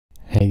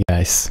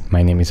guys,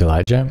 my name is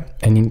Elijah,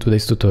 and in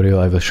today's tutorial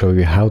I will show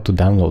you how to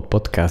download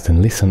podcasts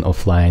and listen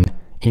offline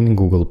in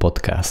Google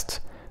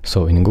Podcasts.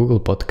 So in Google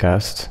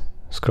Podcasts,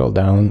 scroll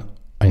down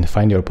and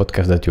find your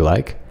podcast that you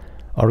like,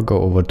 or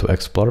go over to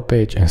Explore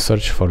page and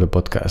search for the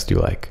podcast you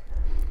like.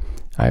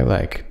 I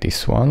like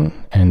this one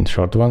and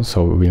short one,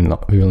 so we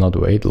will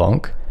not wait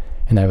long,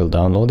 and I will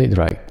download it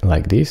right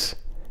like this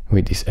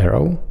with this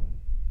arrow.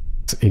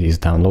 It is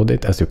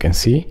downloaded, as you can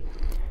see.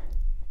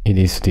 It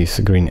is this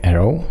green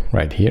arrow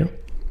right here.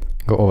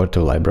 Go over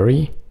to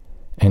library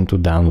and to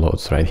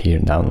downloads right here,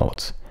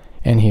 downloads.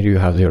 And here you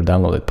have your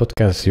downloaded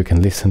podcasts. You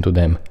can listen to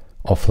them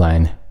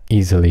offline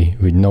easily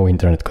with no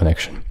internet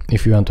connection.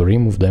 If you want to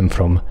remove them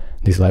from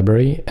this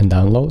library and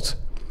downloads,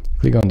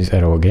 click on this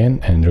arrow again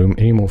and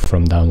remove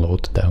from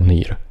download down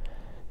here.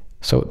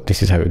 So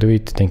this is how you do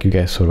it. Thank you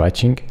guys for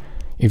watching.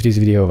 If this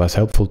video was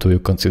helpful to you,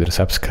 consider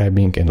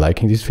subscribing and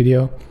liking this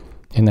video,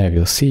 and I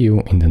will see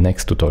you in the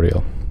next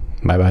tutorial.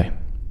 Bye bye.